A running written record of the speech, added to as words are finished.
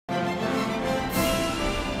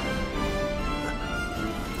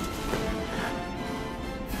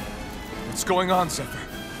What's going on, Zephyr?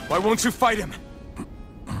 Why won't you fight him?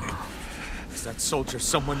 Is that soldier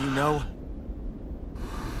someone you know?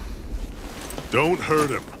 Don't hurt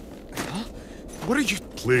him. Huh? What are you...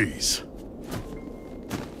 Please.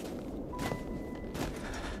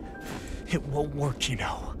 It won't work, you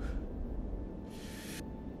know.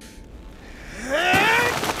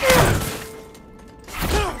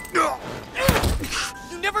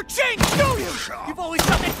 You never change, do you? You've always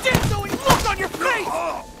got that death-knowing look on your face!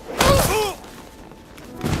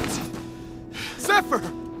 Zephyr!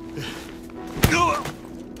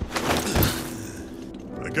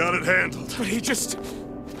 I got it handled. But he just...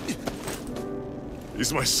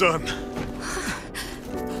 He's my son.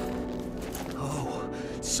 Oh,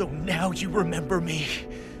 so now you remember me.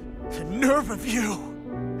 The nerve of you!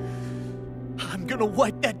 I'm gonna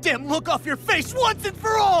wipe that damn look off your face once and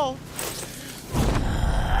for all!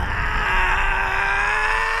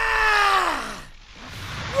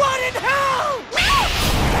 Rot in hell!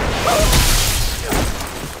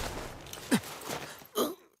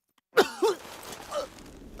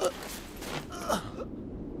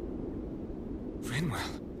 Rinwell,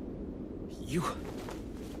 you...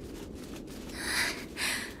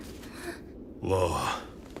 Law.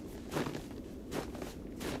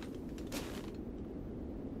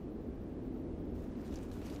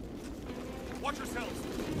 Watch yourselves!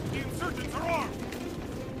 The insurgents are armed!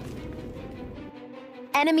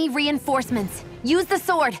 Enemy reinforcements. Use the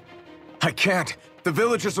sword. I can't. The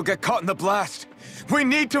villagers will get caught in the blast. We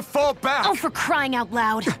need to fall back! Oh, for crying out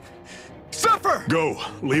loud. Zephyr! Go.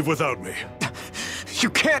 Leave without me. You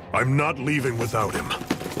can't... I'm not leaving without him.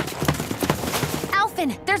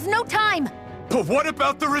 Alphen, there's no time! But what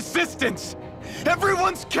about the resistance?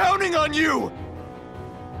 Everyone's counting on you!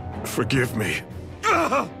 Forgive me.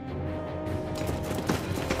 Ugh!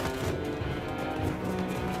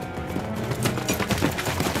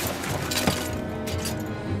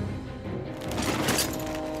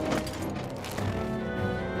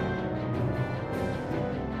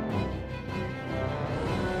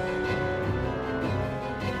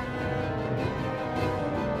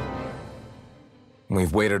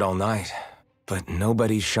 We've waited all night, but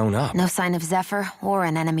nobody's shown up. No sign of Zephyr or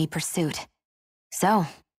an enemy pursuit. So,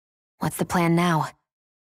 what's the plan now?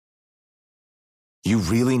 You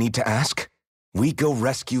really need to ask? We go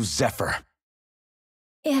rescue Zephyr.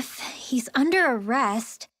 If he's under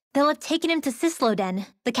arrest, they'll have taken him to Cisloden,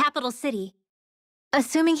 the capital city.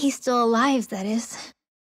 Assuming he's still alive, that is.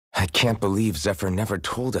 I can't believe Zephyr never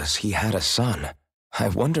told us he had a son. I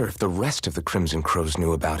wonder if the rest of the Crimson Crows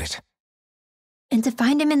knew about it. And to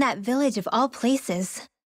find him in that village of all places.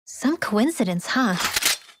 Some coincidence, huh?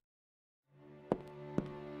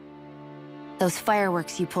 Those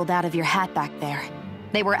fireworks you pulled out of your hat back there.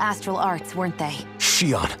 They were astral arts, weren't they?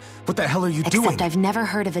 Shion, what the hell are you doing? Except I've never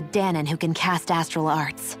heard of a Danon who can cast astral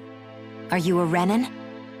arts. Are you a Renan?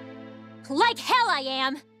 Like hell I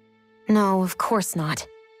am! No, of course not.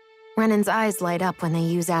 Renan's eyes light up when they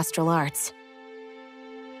use astral arts.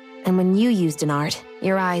 And when you used an art,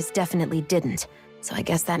 your eyes definitely didn't. So I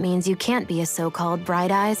guess that means you can't be a so-called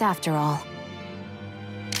bright eyes after all.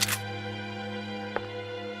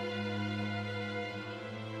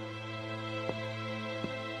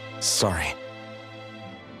 Sorry.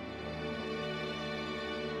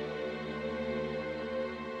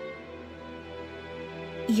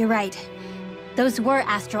 You're right. Those were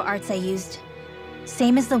astral arts I used.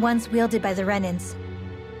 Same as the ones wielded by the Renans.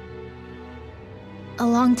 A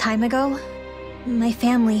long time ago, my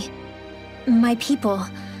family, my people,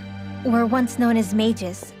 were once known as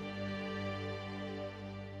mages.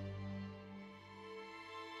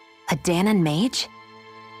 A Danon mage?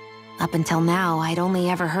 Up until now, I'd only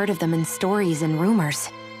ever heard of them in stories and rumors.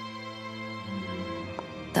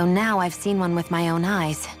 Though now I've seen one with my own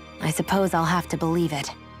eyes, I suppose I'll have to believe it.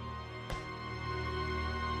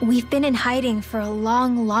 We've been in hiding for a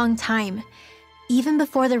long, long time, even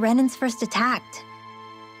before the Renans first attacked.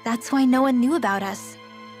 That's why no one knew about us.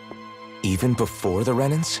 Even before the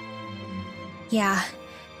Renans? Yeah.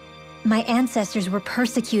 My ancestors were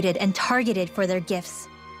persecuted and targeted for their gifts.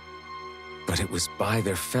 But it was by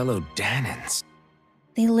their fellow Danons.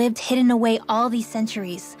 They lived hidden away all these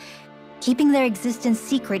centuries, keeping their existence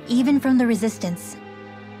secret even from the Resistance.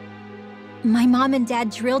 My mom and dad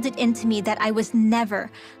drilled it into me that I was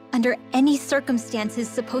never, under any circumstances,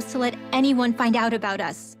 supposed to let anyone find out about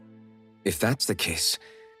us. If that's the case,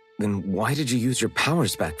 then why did you use your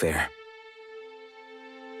powers back there?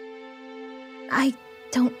 I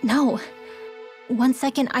don't know. One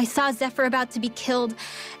second I saw Zephyr about to be killed,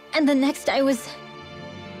 and the next I was...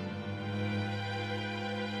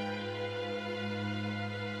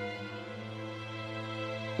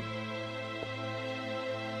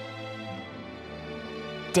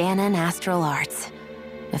 Danon Astral Arts.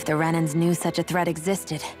 If the Renans knew such a threat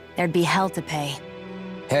existed, there'd be hell to pay.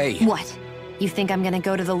 Hey! What? You think I'm gonna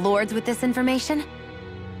go to the Lords with this information?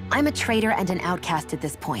 I'm a traitor and an outcast at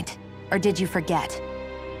this point. Or did you forget?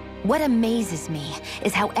 What amazes me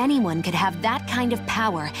is how anyone could have that kind of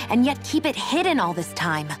power and yet keep it hidden all this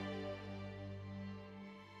time.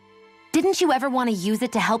 Didn't you ever want to use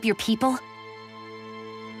it to help your people?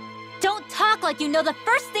 Don't talk like you know the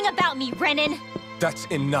first thing about me, Renan! That's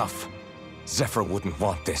enough. Zephyr wouldn't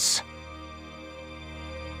want this.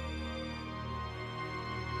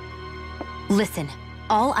 Listen,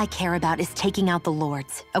 all I care about is taking out the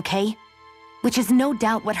Lords, okay? Which is no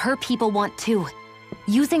doubt what her people want too.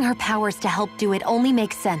 Using her powers to help do it only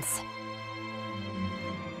makes sense.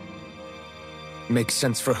 Makes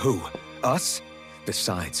sense for who? Us?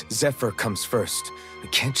 Besides, Zephyr comes first. We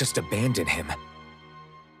can't just abandon him.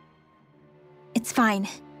 It's fine.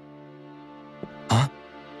 Huh?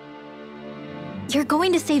 You're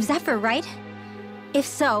going to save Zephyr, right? If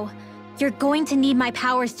so, you're going to need my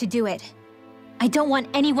powers to do it. I don't want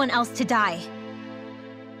anyone else to die.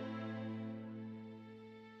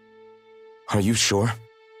 Are you sure?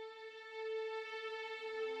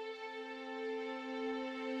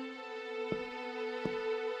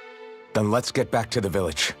 Then let's get back to the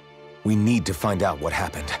village. We need to find out what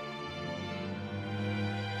happened.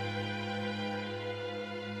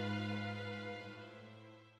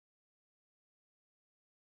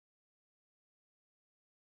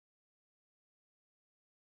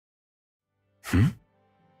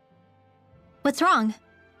 What's wrong?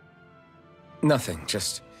 Nothing,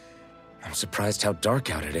 just... I'm surprised how dark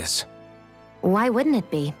out it is. Why wouldn't it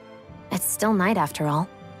be? It's still night after all.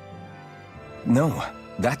 No,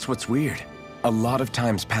 that's what's weird. A lot of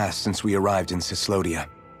time's passed since we arrived in Cyslodia.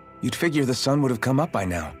 You'd figure the sun would have come up by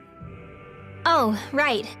now. Oh,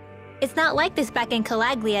 right. It's not like this back in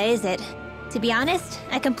Calaglia, is it? To be honest,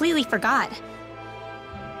 I completely forgot.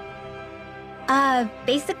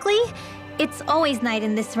 Basically, it's always night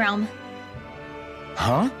in this realm.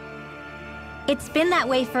 Huh? It's been that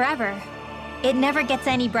way forever. It never gets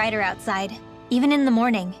any brighter outside, even in the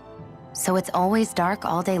morning. So it's always dark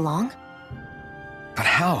all day long? But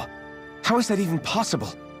how? How is that even possible?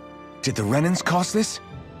 Did the Renans cause this?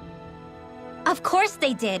 Of course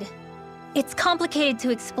they did. It's complicated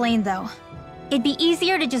to explain, though. It'd be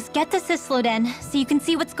easier to just get to Cysloden so you can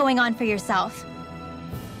see what's going on for yourself.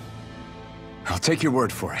 I'll take your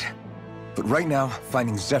word for it. But right now,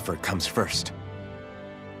 finding Zephyr comes first.